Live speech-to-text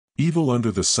Evil Under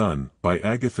the Sun, by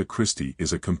Agatha Christie,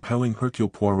 is a compelling Hercule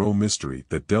Poirot mystery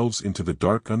that delves into the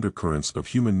dark undercurrents of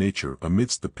human nature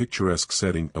amidst the picturesque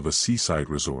setting of a seaside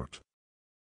resort.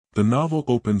 The novel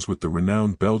opens with the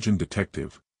renowned Belgian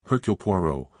detective, Hercule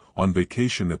Poirot, on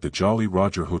vacation at the Jolly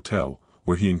Roger Hotel,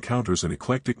 where he encounters an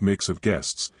eclectic mix of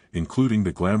guests, including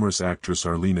the glamorous actress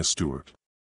Arlena Stuart.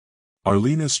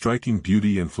 Arlena's striking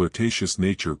beauty and flirtatious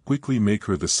nature quickly make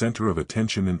her the center of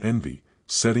attention and envy,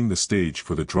 setting the stage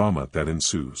for the drama that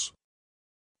ensues.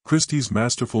 Christie's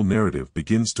masterful narrative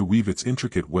begins to weave its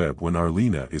intricate web when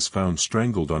Arlena is found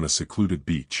strangled on a secluded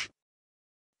beach.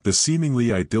 The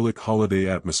seemingly idyllic holiday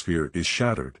atmosphere is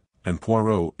shattered, and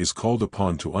Poirot is called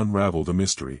upon to unravel the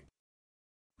mystery.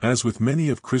 As with many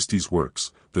of Christie's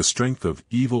works, the strength of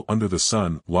Evil Under the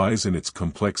Sun lies in its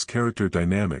complex character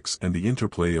dynamics and the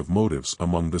interplay of motives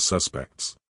among the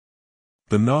suspects.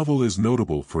 The novel is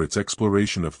notable for its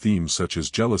exploration of themes such as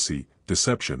jealousy,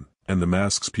 deception, and the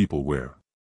masks people wear.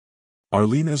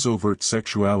 Arlena's overt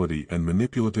sexuality and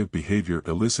manipulative behavior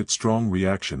elicit strong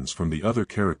reactions from the other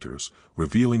characters,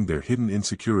 revealing their hidden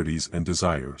insecurities and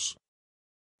desires.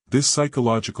 This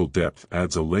psychological depth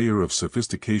adds a layer of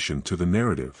sophistication to the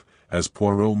narrative, as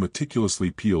Poirot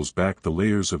meticulously peels back the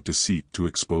layers of deceit to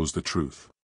expose the truth.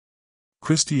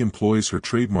 Christie employs her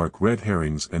trademark red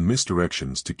herrings and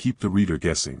misdirections to keep the reader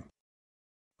guessing.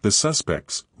 The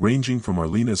suspects, ranging from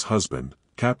Arlena's husband,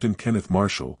 Captain Kenneth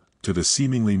Marshall, to the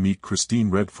seemingly meek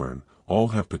Christine Redfern, all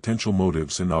have potential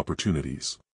motives and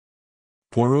opportunities.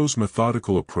 Poirot's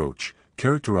methodical approach,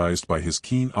 characterized by his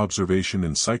keen observation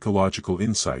and psychological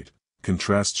insight,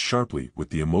 contrasts sharply with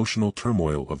the emotional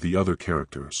turmoil of the other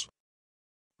characters.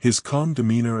 His calm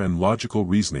demeanor and logical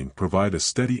reasoning provide a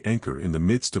steady anchor in the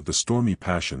midst of the stormy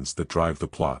passions that drive the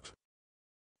plot.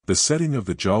 The setting of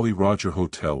the Jolly Roger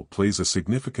Hotel plays a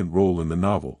significant role in the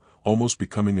novel, almost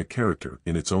becoming a character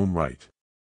in its own right.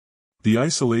 The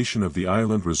isolation of the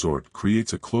island resort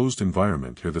creates a closed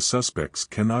environment where the suspects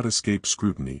cannot escape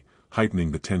scrutiny,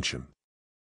 heightening the tension.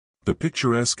 The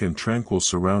picturesque and tranquil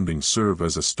surroundings serve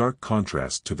as a stark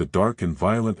contrast to the dark and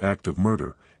violent act of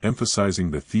murder,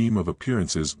 emphasizing the theme of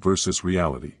appearances versus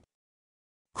reality.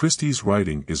 Christie's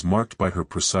writing is marked by her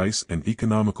precise and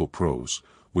economical prose,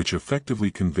 which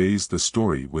effectively conveys the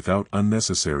story without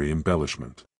unnecessary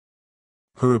embellishment.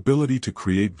 Her ability to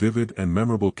create vivid and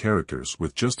memorable characters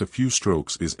with just a few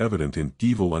strokes is evident in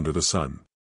Evil Under the Sun.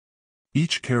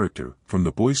 Each character, from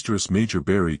the boisterous Major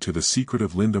Barry to the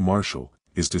secretive Linda Marshall,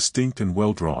 is distinct and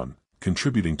well-drawn,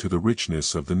 contributing to the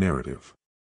richness of the narrative.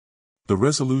 The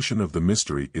resolution of the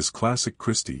mystery is classic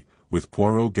Christie, with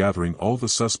Poirot gathering all the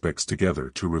suspects together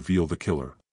to reveal the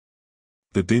killer.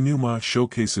 The denouement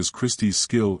showcases Christie's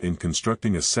skill in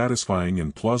constructing a satisfying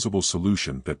and plausible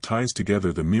solution that ties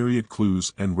together the myriad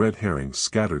clues and red herrings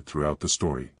scattered throughout the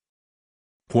story.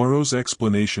 Poirot's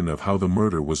explanation of how the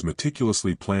murder was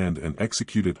meticulously planned and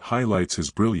executed highlights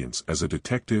his brilliance as a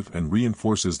detective and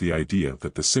reinforces the idea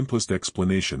that the simplest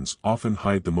explanations often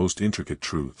hide the most intricate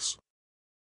truths.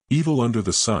 Evil Under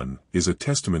the Sun is a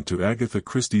testament to Agatha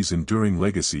Christie's enduring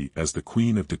legacy as the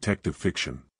queen of detective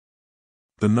fiction.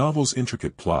 The novel's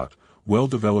intricate plot,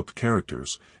 well-developed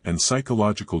characters, and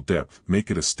psychological depth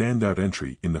make it a standout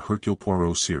entry in the Hercule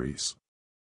Poirot series.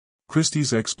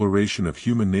 Christie's exploration of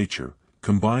human nature,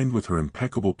 combined with her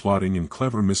impeccable plotting and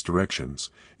clever misdirections,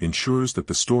 ensures that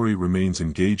the story remains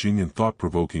engaging and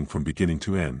thought-provoking from beginning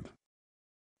to end.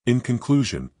 In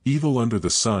conclusion, Evil Under the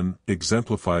Sun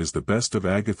exemplifies the best of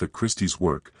Agatha Christie's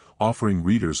work, offering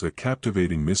readers a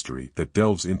captivating mystery that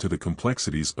delves into the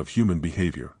complexities of human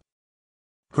behavior.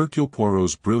 Hercule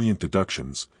Poirot's brilliant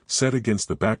deductions, set against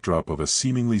the backdrop of a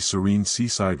seemingly serene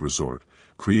seaside resort,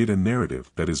 create a narrative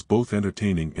that is both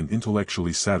entertaining and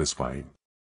intellectually satisfying.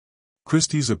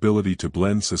 Christie's ability to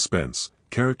blend suspense,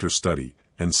 character study,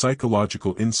 and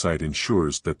psychological insight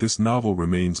ensures that this novel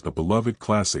remains a beloved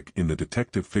classic in the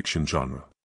detective fiction genre.